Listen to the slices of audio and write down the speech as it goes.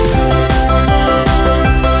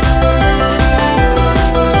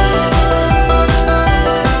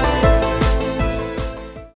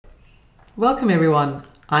Welcome everyone,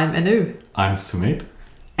 I'm Anu. I'm Sumit.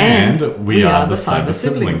 And we are the Cyber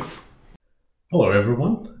Siblings. Hello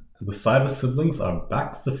everyone. The Cyber Siblings are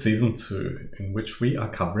back for Season 2, in which we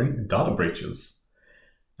are covering data breaches.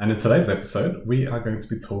 And in today's episode, we are going to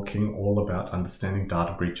be talking all about understanding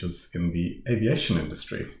data breaches in the aviation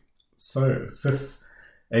industry. So, Sis,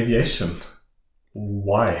 aviation,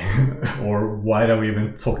 why? Or why are we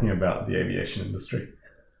even talking about the aviation industry?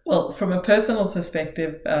 Well, from a personal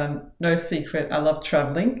perspective, no secret, I love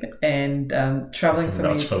traveling, and traveling for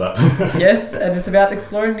me. For that. Yes, and it's about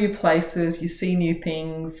exploring new places. You see new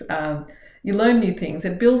things, you learn new things.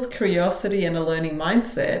 It builds curiosity and a learning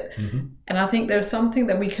mindset. Mm-hmm. And I think there's something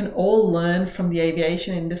that we can all learn from the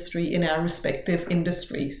aviation industry in our respective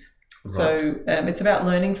industries. Right. So it's about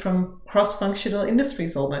learning from cross-functional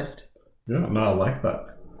industries almost. Yeah, no, I like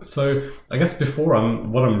that. So I guess before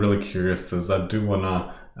what I'm really curious is I do want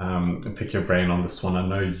to pick your brain on this one. I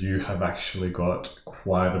know you have actually got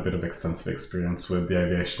quite a bit of extensive experience with the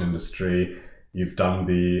aviation industry. You've done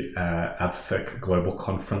the AVSEC Global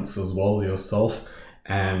Conference as well yourself,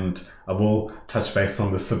 and I will touch base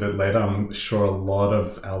on this a bit later. I'm sure a lot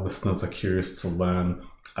of our listeners are curious to learn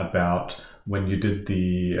about when you did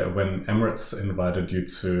when Emirates invited you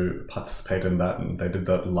to participate in that, and they did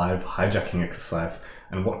that live hijacking exercise,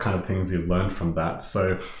 and what kind of things you learned from that.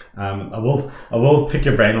 So I will pick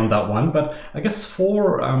your brain on that one. But I guess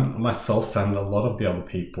for myself and a lot of the other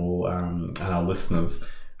people and our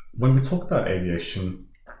listeners, when we talk about aviation,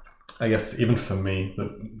 I guess even for me,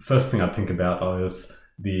 the first thing I think about is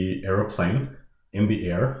the aeroplane in the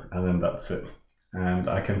air, and then that's it. And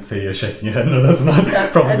I can see you're shaking your head. No, that's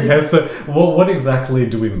not probably. So, what exactly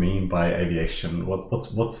do we mean by aviation?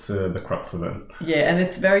 What's the crux of it? Yeah, and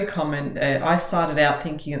it's very common. I started out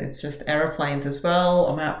thinking it's just aeroplanes as well.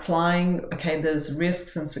 I'm out flying. Okay, there's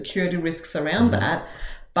risks and security risks around that.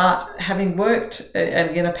 But having worked, and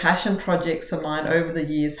again, passion projects of mine over the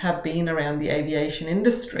years have been around the aviation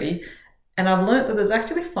industry, and I've learned that there's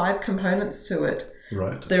actually 5 components to it.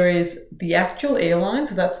 Right. There is the actual airline,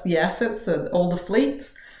 so that's the assets, all the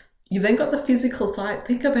fleets. You've then got the physical side.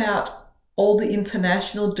 Think about all the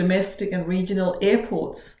international, domestic and regional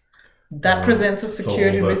airports. That presents a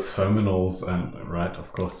security risk. So all the terminals and, right,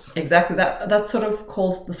 of course. Exactly. That sort of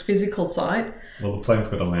calls the physical side. Well, the plane's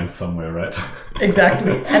got to land somewhere, right?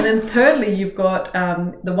 Exactly. And then thirdly, you've got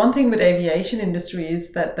the one thing with aviation industry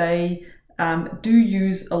is that they do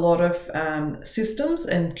use a lot of systems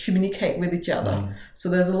and communicate with each other. So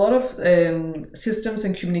there's a lot of systems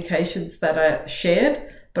and communications that are shared,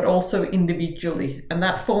 but also individually. And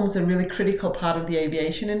that forms a really critical part of the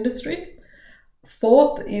aviation industry.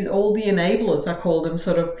 Fourth is all the enablers, I call them,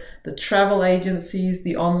 sort of the travel agencies,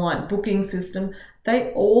 the online booking system.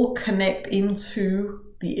 They all connect into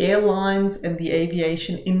the airlines and the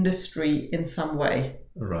aviation industry in some way.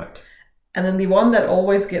 Right. And then the one that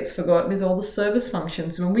always gets forgotten is all the service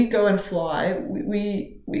functions. When we go and fly,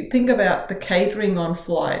 we think about the catering on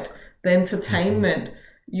flight, the entertainment,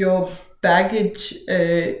 your baggage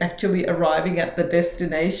actually arriving at the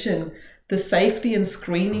destination, the safety and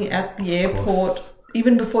screening at the airport.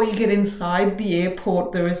 Even before you get inside the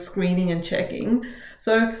airport, there is screening and checking.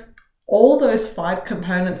 So all those 5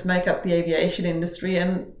 components make up the aviation industry.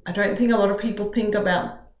 And I don't think a lot of people think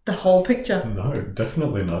about the whole picture. No,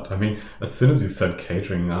 definitely not. I mean, as soon as you said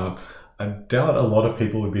catering, I doubt a lot of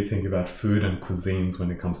people would be thinking about food and cuisines when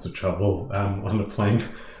it comes to travel on a plane.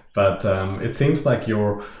 But it seems like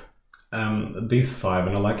these 5,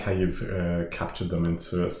 and I like how you've captured them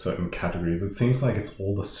into certain categories. It seems like it's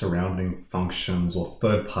all the surrounding functions or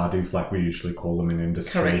third parties, like we usually call them in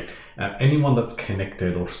industry. Correct. Anyone that's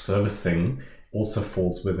connected or servicing also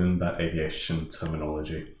falls within that aviation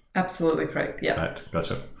terminology. Absolutely correct, yeah. Right,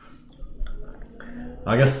 gotcha.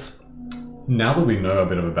 I guess now that we know a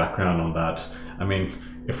bit of a background on that, I mean,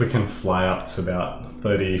 if we can fly up to about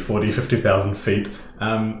 30, 40, 50,000 feet,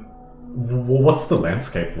 what's the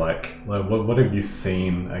landscape like? What have you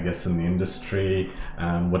seen, I guess, in the industry?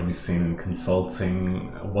 What have you seen in consulting?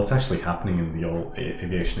 What's actually happening in the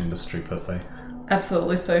aviation industry per se?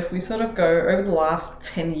 Absolutely. So if we sort of go over the last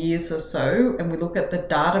 10 years or so and we look at the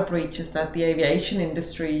data breaches that the aviation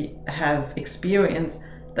industry have experienced,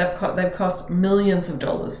 they've cost millions of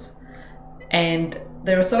dollars. And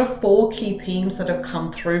there are sort of 4 key themes that have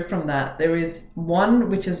come through from that. There is one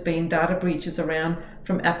which has been data breaches around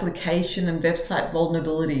from application and website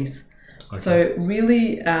vulnerabilities. Okay. So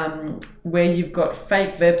really where you've got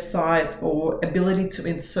fake websites or ability to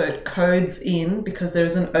insert codes in because there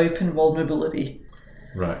is an open vulnerability.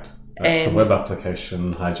 Right. So web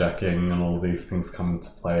application hijacking and all these things come into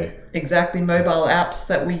play. Exactly, mobile apps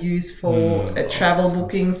that we use for travel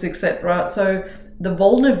bookings, etc. So the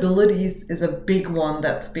vulnerabilities is a big one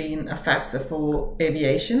that's been a factor for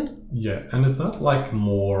aviation. Yeah, and is that like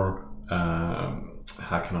more,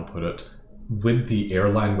 how can I put it, with the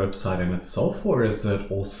airline website in itself, or is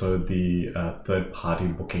it also the third-party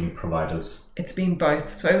booking providers? It's been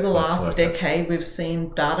both. So over the last decade, we've seen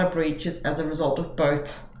data breaches as a result of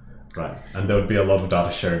both. Right, and there would be a lot of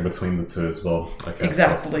data sharing between the two as well. Okay,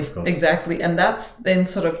 exactly, of course. Exactly. And that's then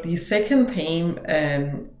sort of the second theme.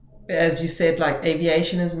 As you said, like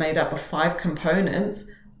aviation is made up of 5 components.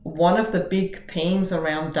 One of the big themes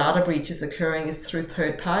around data breaches occurring is through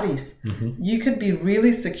third parties. You could be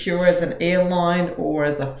really secure as an airline or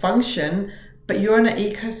as a function, but you're in an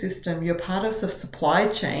ecosystem, you're part of the supply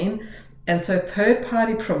chain. And so third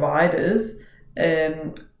party providers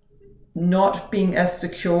not being as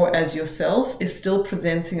secure as yourself is still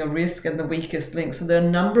presenting a risk and the weakest link. So there are a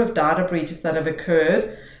number of data breaches that have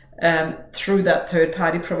occurred through that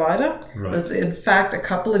third-party provider. Right. In fact, a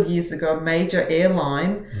couple of years ago, a major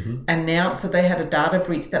airline announced that they had a data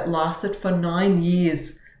breach that lasted for 9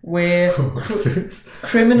 years, where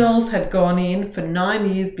criminals had gone in for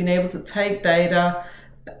 9 years, been able to take data,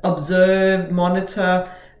 observe,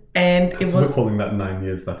 monitor, and we're calling that 9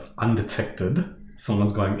 years. That's undetected.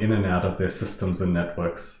 Someone's going in and out of their systems and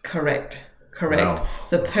networks. Correct. Wow.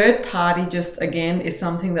 So third-party just, again, is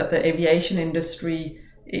something that the aviation industry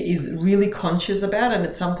is really conscious about, and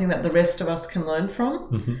it's something that the rest of us can learn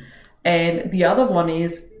from. And the other one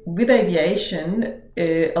is with aviation,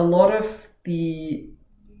 a lot of the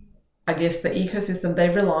ecosystem, they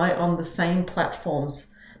rely on the same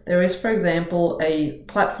platforms. There is, for example, a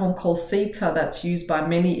platform called CETA that's used by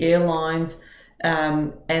many airlines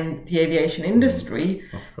and the aviation industry.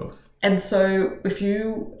 Of course. And so if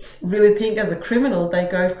you really think as a criminal, they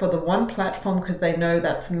go for the one platform because they know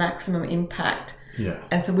that's maximum impact. Yeah.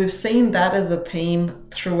 And so we've seen that as a theme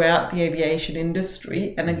throughout the aviation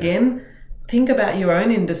industry. And again, think about your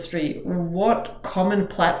own industry. What common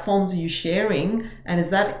platforms are you sharing? And is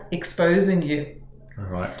that exposing you?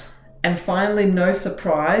 Right. And finally, no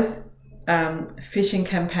surprise, phishing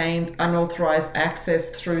campaigns, unauthorized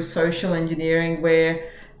access through social engineering, where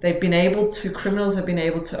criminals have been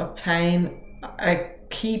able to obtain a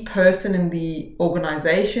key person in the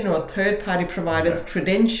organization or third-party providers'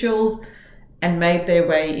 credentials and made their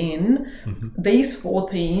way in. These 4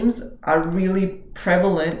 themes are really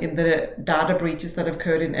prevalent in the data breaches that have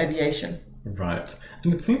occurred in aviation. Right.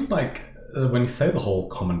 And it seems like when you say the whole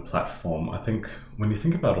common platform, I think when you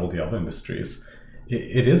think about all the other industries,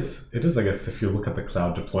 it is, I guess, if you look at the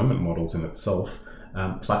cloud deployment models in itself,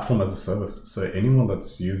 platform as a service. So anyone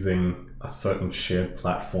that's using a certain shared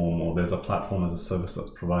platform, or there's a platform as a service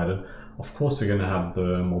that's provided, of course you're going to have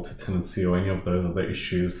the multi-tenancy or any of those other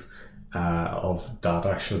issues of data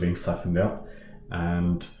actually being siphoned out.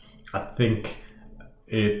 And I think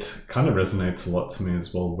it kind of resonates a lot to me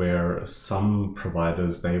as well, where some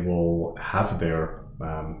providers, they will have their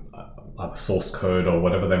either source code or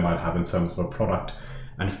whatever they might have in terms of a product,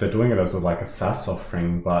 and if they're doing it as a SaaS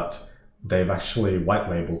offering, but they've actually white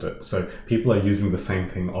labeled it, so people are using the same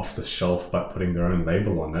thing off the shelf but putting their own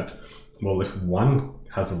label on it. Well, if one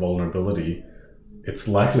has a vulnerability, it's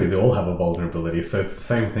likely they all have a vulnerability. So it's the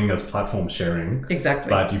same thing as platform sharing.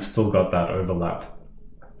 Exactly. But you've still got that overlap.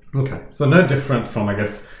 Okay. So no different from, I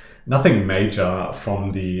guess, nothing major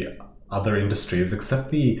from the other industries,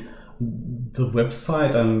 except the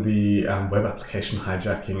website and the web application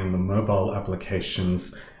hijacking and the mobile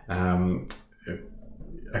applications,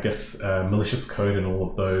 I guess malicious code and all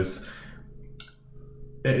of those.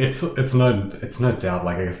 It's no doubt.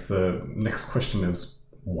 I guess the next question is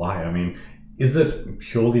why? I mean, is it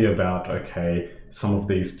purely about, some of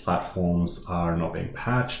these platforms are not being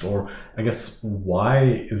patched, or I guess why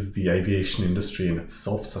is the aviation industry in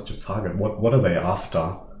itself such a target? What are they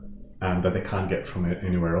after that they can't get from it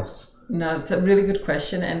anywhere else? No, it's a really good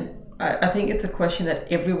question, and I think it's a question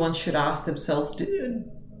that everyone should ask themselves,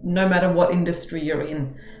 no matter what industry you're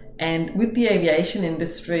in. And with the aviation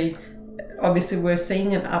industry, obviously we're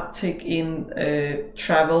seeing an uptick in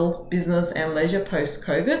travel, business and leisure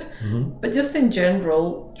post-COVID. But just in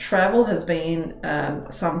general, travel has been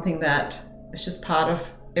something that is just part of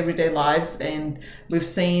everyday lives, and we've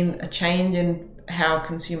seen a change in how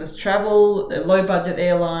consumers travel, low-budget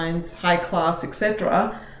airlines, high-class,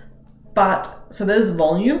 etc. But so there's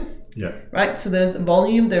volume, right? So there's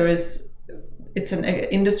volume. It's an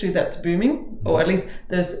industry that's booming, or at least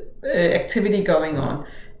there's activity going on.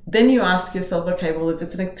 then you ask yourself, okay, well, if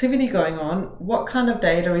it's an activity going on, what kind of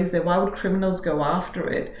data is there? Why would criminals go after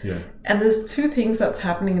it? Yeah. And there's two things that's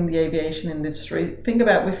happening in the aviation industry. Think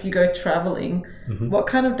about if you go traveling, what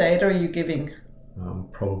kind of data are you giving?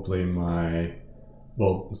 Probably my,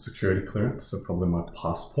 security clearance, so probably my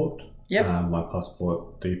passport. Yep. My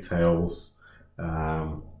passport details.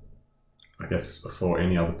 I guess for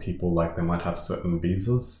any other people, like they might have certain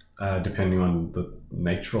visas, depending on the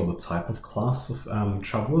nature or the type of class of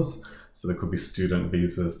travelers. So there could be student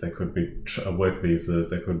visas, there could be work visas,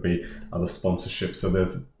 there could be other sponsorships. So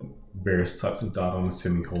there's various types of data, I'm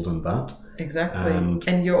assuming, holding that. Exactly.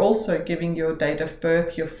 And you're also giving your date of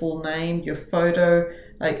birth, your full name, your photo,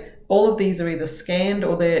 like all of these are either scanned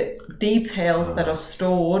or they're details that are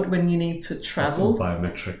stored when you need to travel.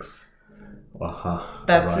 Biometrics.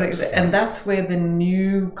 That's right. And that's where the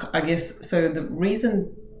new, I guess, so the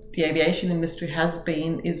reason the aviation industry has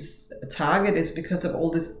been is a target is because of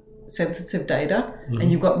all this sensitive data,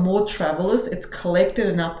 and you've got more travelers. It's collected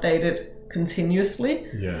and updated continuously.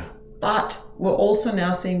 Yeah. But we're also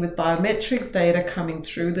now seeing with biometrics data coming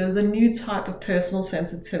through, there's a new type of personal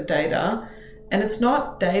sensitive data, and it's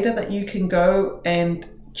not data that you can go and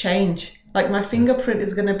change. Like my fingerprint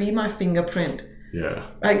is going to be my fingerprint. Yeah.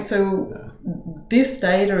 Right. So this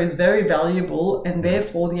data is very valuable, and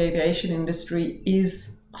therefore the aviation industry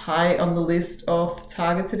is high on the list of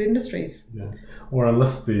targeted industries. Yeah. Or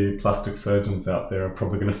unless the plastic surgeons out there are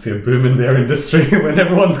probably going to see a boom in their industry when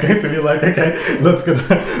everyone's going to be like, okay, let's get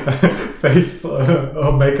a face or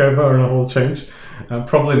makeover and a whole change.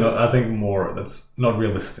 Probably not. I think more, that's not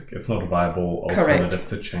realistic. It's not a viable alternative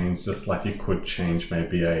to change, just like you could change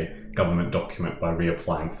maybe a government document by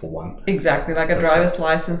reapplying for one. Exactly. Like a driver's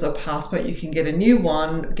license or passport, you can get a new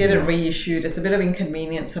one, get it reissued. It's a bit of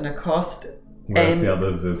inconvenience and a cost. Whereas the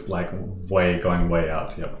others is like going way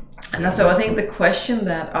out. Yep. And so I think the question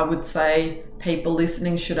that I would say people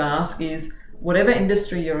listening should ask is, whatever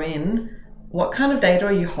industry you're in, what kind of data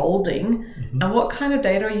are you holding, and what kind of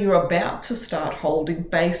data are you about to start holding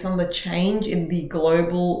based on the change in the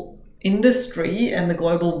global industry and the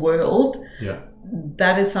global world? Yeah.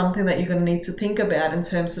 That is something that you're going to need to think about in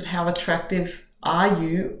terms of how attractive are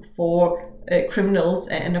you for criminals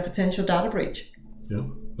and a potential data breach. Yeah,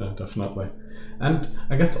 definitely. And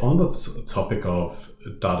I guess on this topic of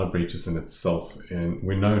data breaches in itself, and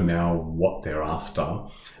we know now what they're after,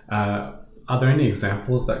 are there any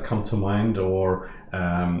examples that come to mind, or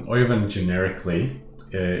even generically,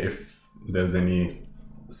 if there's any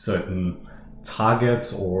certain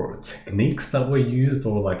targets or techniques that were used,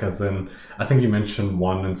 or like as in, I think you mentioned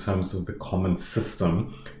one in terms of the common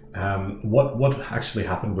system. What actually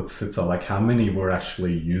happened with SITA? Like how many were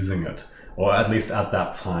actually using it, or at least at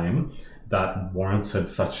that time, that warranted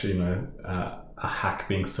such, a hack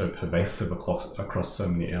being so pervasive across so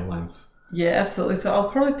many airlines? Yeah, absolutely. So I'll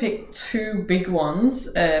probably pick two big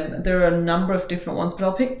ones. There are a number of different ones, but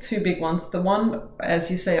I'll pick two big ones. The one, as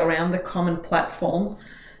you say, around the common platforms.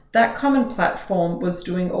 That common platform was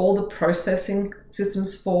doing all the processing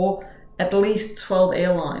systems for at least 12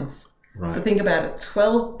 airlines. Right. So think about it,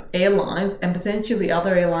 12 airlines and potentially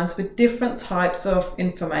other airlines with different types of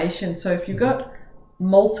information. So if you've got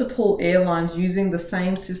multiple airlines using the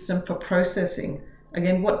same system for processing,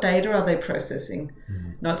 again, what data are they processing?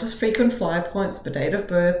 Not just frequent flyer points, but date of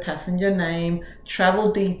birth, passenger name,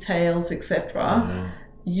 travel details, etc.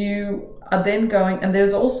 You are then going, and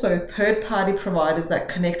there's also third-party providers that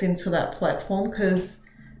connect into that platform because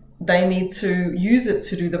they need to use it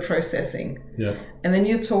to do the processing. Yeah. And then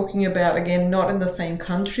you're talking about, again, not in the same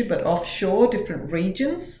country, but offshore, different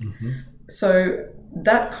regions. So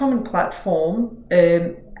that common platform,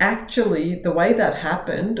 actually, the way that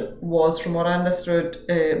happened was, from what I understood,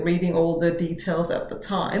 reading all the details at the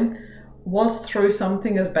time, was through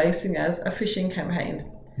something as basic as a phishing campaign.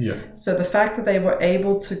 Yeah. So the fact that they were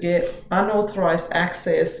able to get unauthorized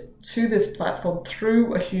access to this platform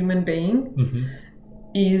through a human being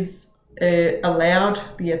is allowed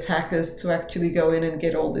the attackers to actually go in and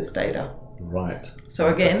get all this data. Right.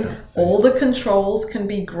 So again, all the controls can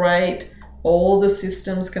be great. All the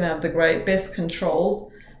systems can have the best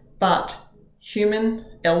controls, but human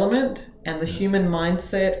element and the human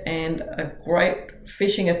mindset and a great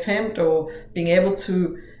phishing attempt, or being able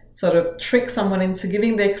to sort of trick someone into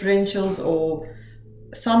giving their credentials or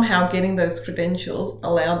somehow getting those credentials,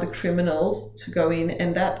 allowed the criminals to go in,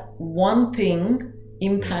 and that one thing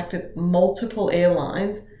impacted multiple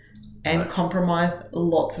airlines and compromised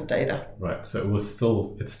lots of data. Right. So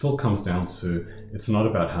it still comes down to, it's not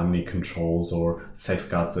about how many controls or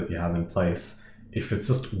safeguards that you have in place. If it's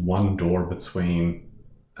just one door between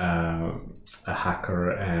a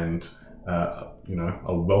hacker and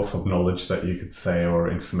a wealth of knowledge that you could say, or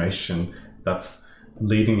information that's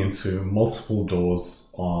leading into multiple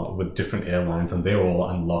doors with different airlines, and they're all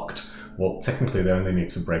unlocked. Well, technically, they only need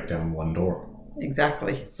to break down one door.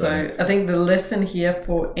 Exactly. So I think the lesson here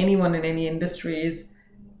for anyone in any industry is,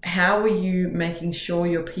 how are you making sure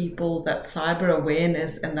your people, that cyber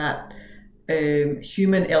awareness and that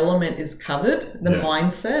human element is covered, the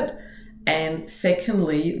mindset? And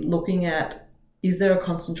secondly, looking at, is there a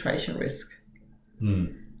concentration risk?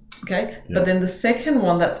 Okay. Yeah. But then the second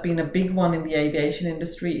one that's been a big one in the aviation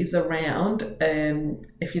industry is around,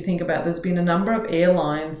 if you think about, there's been a number of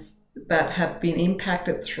airlines that have been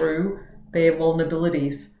impacted through their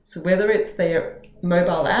vulnerabilities. So whether it's their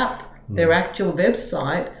mobile app, their actual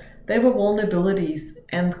website, there were vulnerabilities,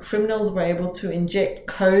 and criminals were able to inject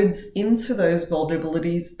codes into those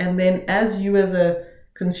vulnerabilities. And then as a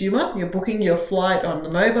consumer, you're booking your flight on the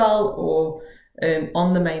mobile or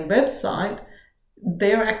on the main website,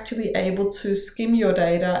 they're actually able to skim your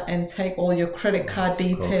data and take all your credit card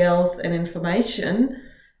details and information.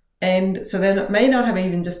 And so they may not have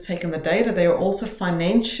even just taken the data, they are also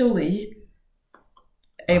financially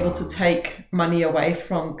able to take money away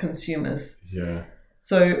from consumers. Yeah.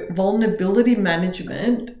 So vulnerability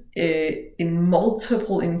management in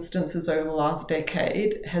multiple instances over the last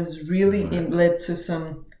decade has really led to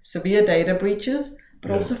some severe data breaches,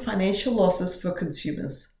 but also financial losses for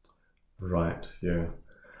consumers. Right, yeah.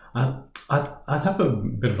 I have a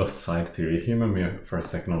bit of a side theory. Humor me for a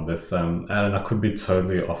second on this, and I could be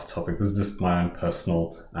totally off topic. This is just my own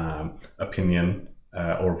personal opinion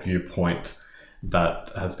or viewpoint that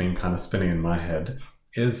has been kind of spinning in my head.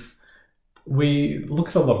 Is we look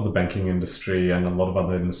at a lot of the banking industry and a lot of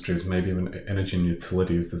other industries, maybe even energy and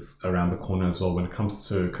utilities, this around the corner as well. When it comes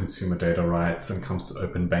to consumer data rights and comes to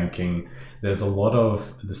open banking, there's a lot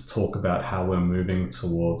of this talk about how we're moving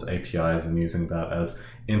towards APIs and using that as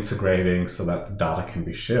integrating so that the data can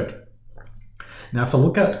be shared. Now, if I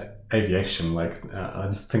look at aviation, I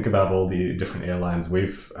just think about all the different airlines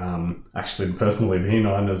we've actually personally been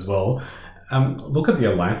on as well. Look at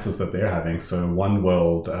the alliances that they're having. So One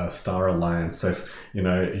World, Star Alliance. So if,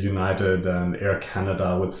 United and Air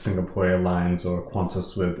Canada with Singapore Airlines, or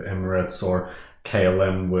Qantas with Emirates, or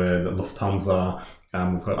KLM with Lufthansa.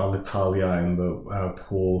 We've got Alitalia in the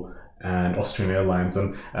pool, and Austrian Airlines.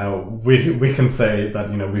 And we can say that,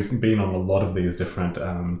 we've been on a lot of these different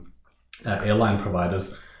airline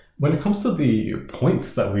providers. When it comes to the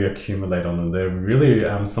points that we accumulate on them, they're really,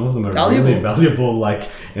 some of them are really valuable, like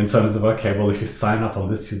in terms of, okay, well, if you sign up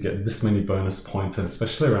on this, you get this many bonus points, and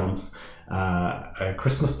especially around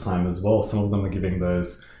Christmas time as well. Some of them are giving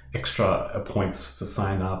those extra points to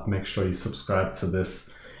sign up, make sure you subscribe to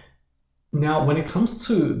this. Now, when it comes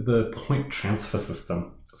to the point transfer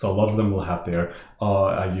system, so a lot of them will have their,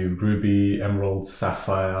 are you Ruby, Emerald,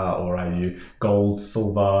 Sapphire, or are you Gold,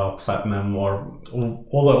 Silver, Platinum, or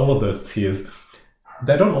all of those tiers.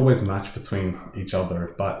 They don't always match between each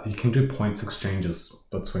other, but you can do points exchanges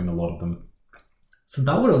between a lot of them. So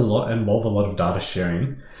that would involve a lot of data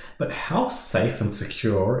sharing, but how safe and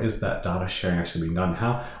secure is that data sharing actually being done?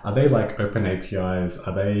 How are they like open APIs?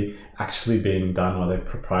 Are they actually being done? Are they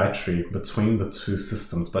proprietary between the two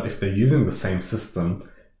systems? But if they're using the same system,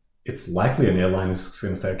 it's likely an airline is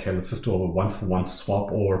going to say, okay, let's just do a one-for-one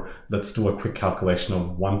swap, or let's do a quick calculation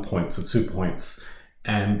of 1 point to 2 points.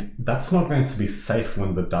 And that's not going to be safe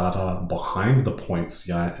when the data behind the points,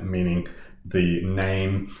 meaning the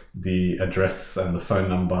name, the address, and the phone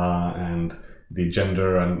number, and the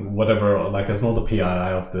gender, and whatever, like as all the PII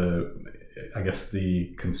of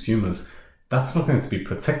the consumers, that's not going to be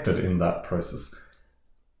protected in that process.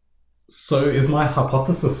 So is my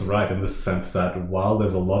hypothesis right in the sense that while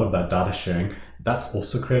there's a lot of that data sharing, that's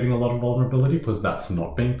also creating a lot of vulnerability because that's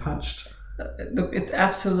not being patched? Look, it's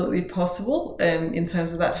absolutely possible in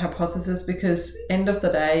terms of that hypothesis, because end of the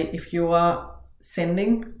day, if you are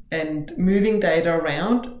sending and moving data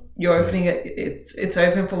around, you're opening it, it's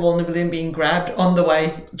open for vulnerability and being grabbed on the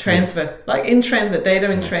way transfer, like in transit,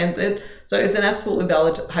 data in transit. So it's an absolutely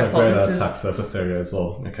valid hypothesis. Greater attack surface area as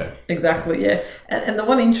well. Okay. Exactly, yeah. And the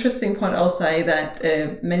one interesting point I'll say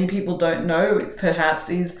that many people don't know perhaps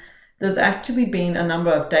is there's actually been a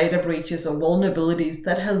number of data breaches or vulnerabilities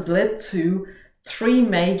that has led to 3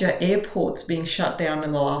 major airports being shut down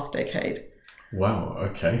in the last decade. Wow,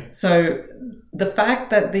 okay. So the fact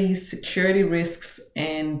that these security risks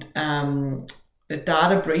and the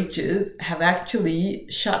data breaches have actually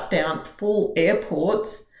shut down full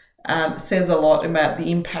airports says a lot about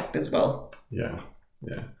the impact as well. Yeah.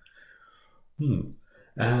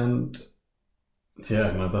 And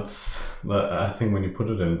yeah, no, I think when you put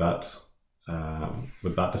it in that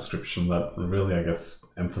with that description that really, I guess,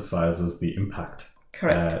 emphasizes the impact.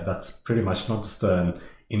 Correct. That's pretty much not just an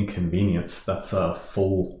inconvenience, that's a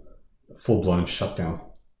full-blown shutdown.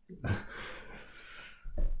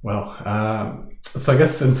 Well, so I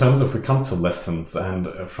guess in terms of, if we come to lessons,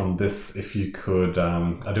 and from this, if you could,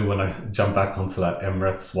 I do want to jump back onto that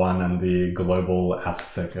Emirates one and the global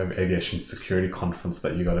AFSEC of Aviation Security Conference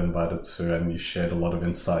that you got invited to, and you shared a lot of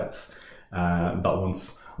insights. That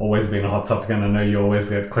one's always been a hot topic, and I know you always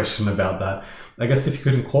get questioned about that. I guess if you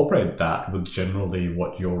could incorporate that with generally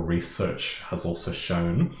what your research has also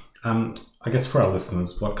shown, I guess for our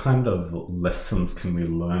listeners, what kind of lessons can we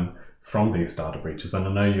learn from these data breaches? And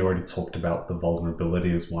I know you already talked about the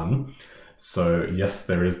vulnerability as one. So yes,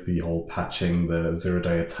 there is the whole patching, the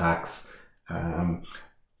zero-day attacks,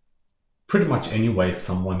 pretty much any way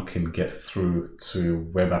someone can get through to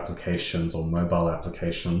web applications or mobile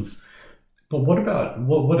applications. But what about,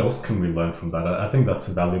 what else can we learn from that? I think that's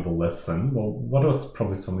a valuable lesson. Well, what else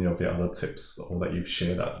probably some of your other tips or that you've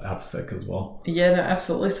shared at AFSEC as well? Yeah, no,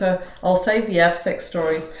 absolutely. So I'll save the AFSEC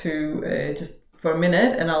story to just for a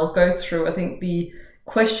minute, and I'll go through, I think, the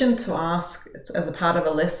question to ask as a part of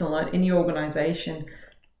a lesson learned in your organization.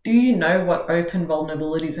 Do you know what open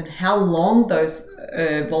vulnerabilities and how long those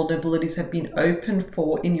vulnerabilities have been open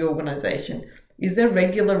for in your organization? Is there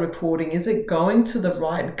regular reporting? Is it going to the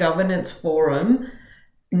right governance forum,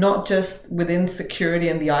 not just within security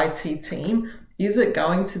and the IT team? Is it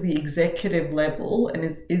going to the executive level? And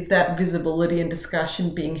is that visibility and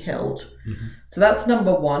discussion being held? Mm-hmm. So that's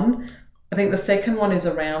number one. I think the second one is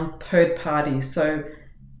around third parties. So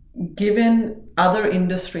given other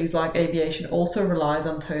industries like aviation also relies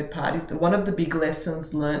on third parties, one of the big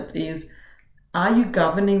lessons learnt is, are you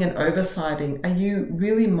governing and oversighting? Are you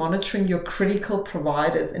really monitoring your critical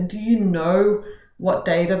providers? And do you know what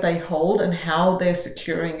data they hold and how they're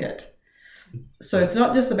securing it? So it's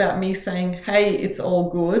not just about me saying, hey, it's all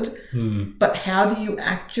good, but how do you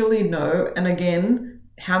actually know? And again,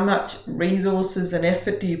 how much resources and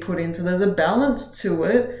effort do you put in? So there's a balance to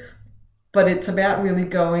it, but it's about really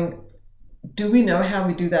going, do we know how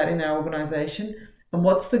we do that in our organization? And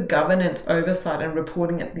what's the governance, oversight, and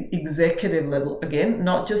reporting at the executive level? Again,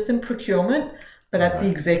 not just in procurement, but at the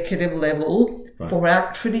executive level for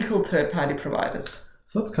our critical third-party providers.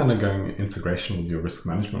 So that's kind of going integration with your risk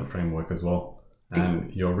management framework as well.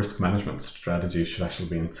 And your risk management strategy should actually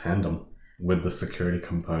be in tandem with the security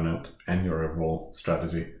component and your overall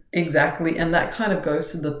strategy. Exactly. And that kind of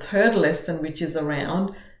goes to the third lesson, which is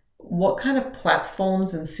around what kind of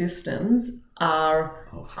platforms and systems are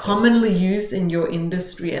commonly used in your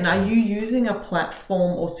industry, and are you using a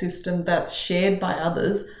platform or system that's shared by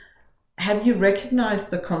others? Have you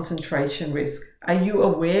recognized the concentration risk? Are you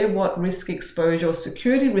aware what risk exposure or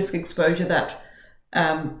security risk exposure that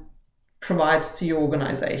provides to your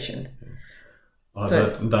organization?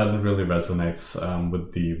 That really resonates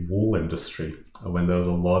with the wool industry, when there was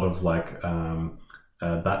a lot of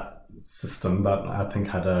that system that I think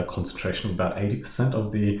had a concentration of about 80%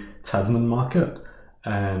 of the Tasman market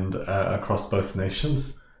and across both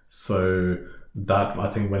nations. So that, I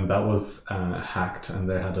think when that was hacked and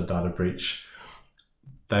they had a data breach,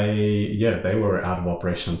 they were out of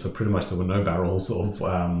operation. So pretty much there were no barrels of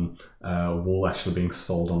wool actually being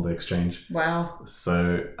sold on the exchange. Wow.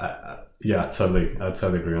 So I totally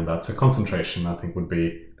agree on that. So concentration, I think, would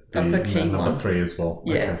be that's a key number one. 3 as well.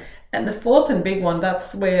 Yeah. Okay. And the fourth and big one,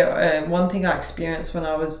 that's where one thing I experienced when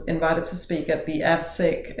I was invited to speak at the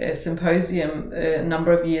AVSEC symposium a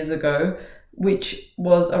number of years ago, which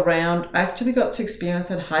was around, I actually got to experience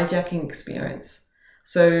a hijacking experience.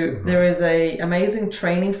 So there is a amazing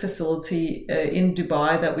training facility in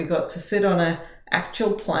Dubai that we got to sit on an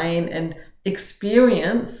actual plane and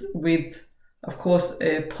experience with, of course,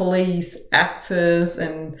 police, actors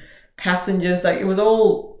and passengers. Like, it was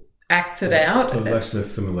all acted out. So it was actually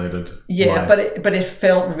simulated. Yeah, live. but it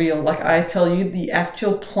felt real. Like, I tell you, the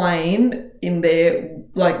actual plane in there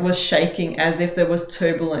was shaking as if there was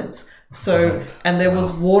turbulence. So, right. And there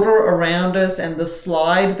was water around us, and the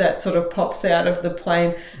slide that sort of pops out of the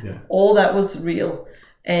plane, all that was real.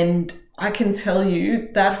 And I can tell you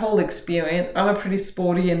that whole experience, I'm a pretty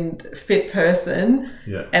sporty and fit person,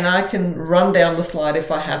 and I can run down the slide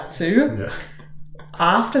if I had to. Yeah.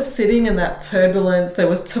 After sitting in that turbulence, there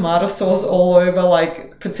was tomato sauce all over,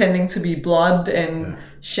 pretending to be blood and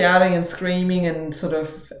shouting and screaming and sort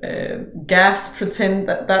of gas, pretend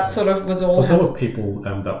that sort of was all. There were people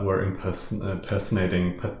that were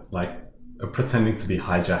impersonating, pretending to be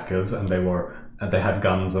hijackers, and they were they had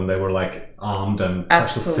guns and they were like armed and to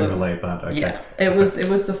actually simulate that. Okay. Yeah, it was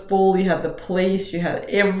the full. You had the police. You had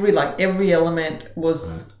every element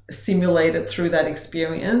was simulated through that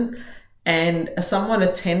experience. And as someone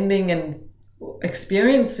attending and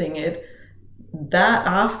experiencing it, that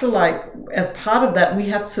after as part of that, we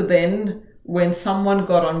had to then, when someone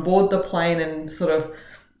got on board the plane and sort of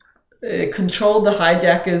controlled the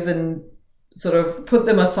hijackers and sort of put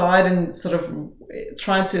them aside and sort of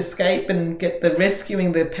trying to escape and get the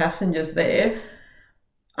rescuing the passengers there.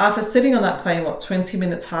 After sitting on that plane, 20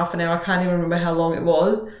 minutes, half an hour, I can't even remember how long it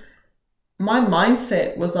was, my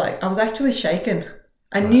mindset was I was actually shaken.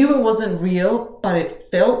 I knew it wasn't real, but it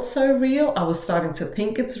felt so real. I was starting to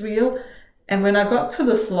think it's real. And when I got to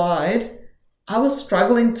the slide, I was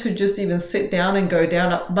struggling to just even sit down and go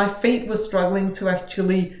down. My feet were struggling to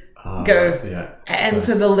actually go. Right, yeah. And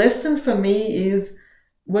so the lesson for me is,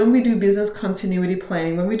 when we do business continuity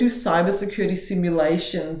planning, when we do cybersecurity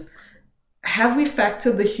simulations, have we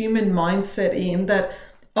factored the human mindset in that,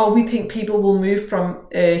 we think people will move from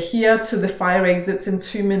here to the fire exits in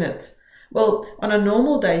 2 minutes? Well, on a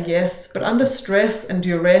normal day, yes, but under stress and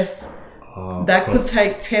duress, that could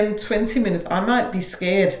take 10, 20 minutes. I might be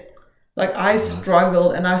scared. I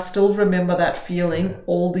struggled, and I still remember that feeling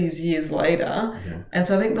all these years later. Yeah. And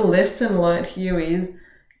so I think the lesson learned here is,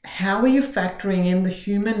 how are you factoring in the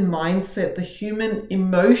human mindset, the human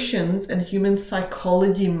emotions and human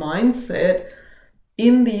psychology mindset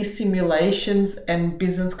in these simulations and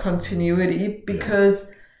business continuity?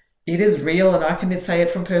 Because it is real, and I can just say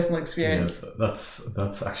it from personal experience. Yes,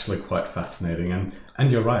 that's actually quite fascinating,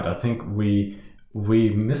 and you're right. I think we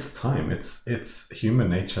miss time. It's human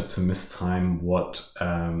nature to miss time. What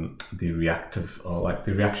the reactive or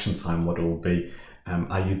the reaction time, what it will be.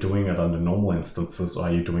 Are you doing it under normal instances, or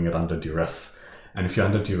are you doing it under duress? And if you're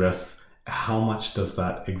under duress, how much does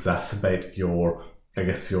that exacerbate your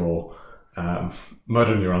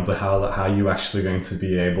motor neurons, or how are you actually going to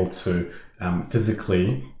be able to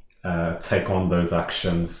physically take on those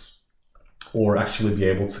actions, or actually be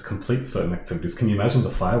able to complete certain activities? Can you imagine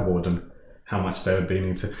the fire warden, how much they would be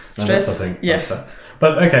needing to stress? I think, yeah.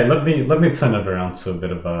 But okay, let me turn it around to a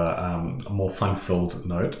bit of a more fun-filled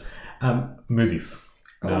note. Movies.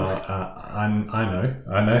 Now, I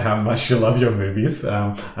know how much you love your movies,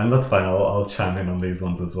 and that's fine. I'll chime in on these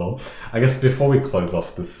ones as well. I guess before we close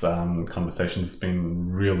off this conversation, it's been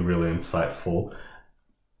really, really insightful.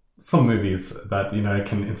 Some movies that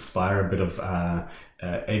can inspire a bit of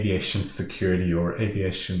aviation security, or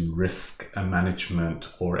aviation risk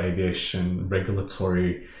management, or aviation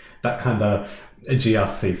regulatory, that kind of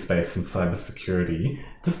GRC space in cybersecurity,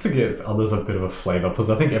 just to give others a bit of a flavor, because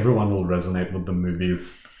I think everyone will resonate with the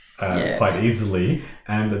movies quite easily,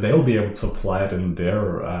 and they'll be able to apply it in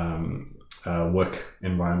their work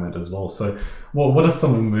environment as well. So, what are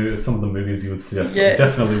some of the movies you would suggest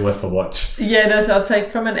definitely worth a watch? So I'd say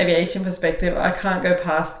from an aviation perspective, I can't go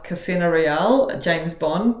past Casino Royale, James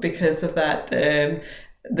Bond, because of that.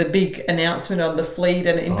 The big announcement on the fleet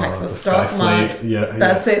and it impacts the stock market.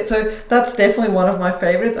 That's it. So that's definitely one of my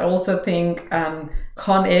favorites. I also think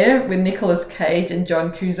Con Air with Nicolas Cage and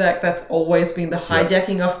John Cusack. That's always been the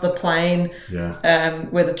hijacking off the plane,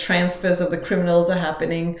 where the transfers of the criminals are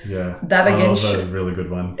happening. That again, that's a really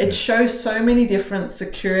good one. It shows so many different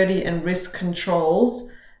security and risk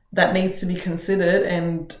controls that needs to be considered,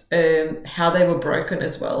 and how they were broken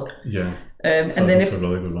as well. And then that's a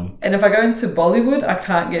really good one. And if I go into Bollywood, I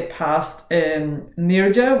can't get past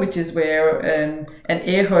Nirja, which is where an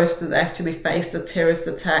air hostess actually faced the terrorist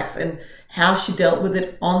attacks and how she dealt with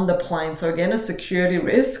it on the plane. So again, a security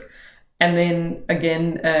risk. And then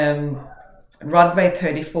again, Runway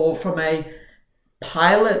 34, from a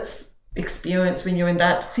pilot's experience when you're in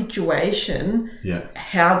that situation,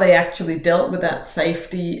 how they actually dealt with that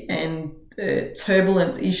safety and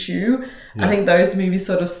turbulence issue. I think those movies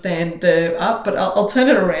sort of stand up, but I'll turn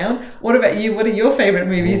it around. What about you? What are your favorite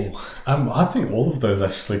movies? I think all of those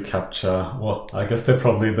actually capture, I guess they're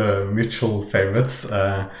probably the mutual favorites.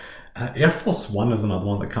 Air Force One is another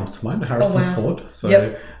one that comes to mind, Harrison Ford.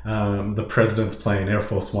 So the president's plane, Air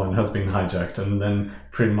Force One, has been hijacked, and then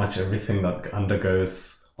pretty much everything that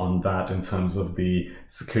undergoes on that in terms of the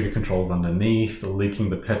security controls underneath, leaking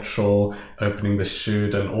the petrol, opening the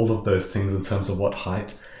chute, and all of those things in terms of what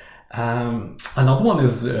height. Another one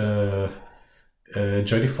is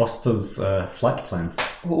Jodie Foster's Flight Plan.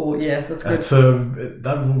 Oh yeah, that's good.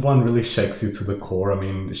 That one really shakes you to the core. I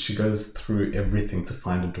mean, she goes through everything to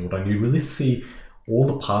find a daughter, and you really see all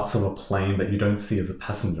the parts of a plane that you don't see as a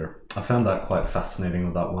passenger. I found that quite fascinating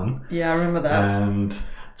with that one. Yeah, I remember that. And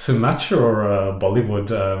To match your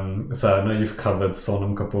Bollywood, so I know you've covered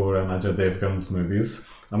Sonam Kapoor and Ajay Devgan's movies.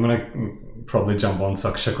 I'm going to probably jump on to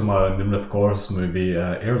Akshay Kumar and Nimrat Kaur's movie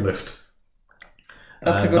Airlift.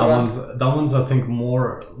 That's a good one. That one's, I think,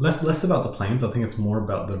 less about the planes. I think it's more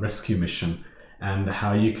about the rescue mission and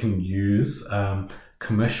how you can use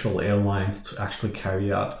commercial airlines to actually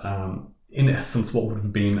carry out, in essence, what would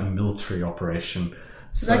have been a military operation.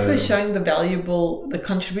 It's actually showing the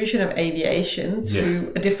contribution of aviation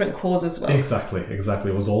to a different cause as well. Exactly.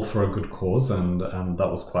 It was all for a good cause, and that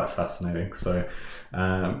was quite fascinating. So,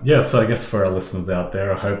 so I guess for our listeners out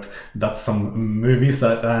there, I hope that's some movies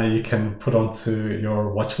that you can put onto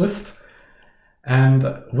your watch list. And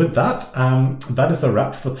with that, that is a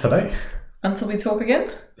wrap for today. Until we talk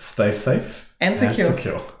again, stay safe and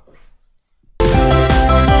secure.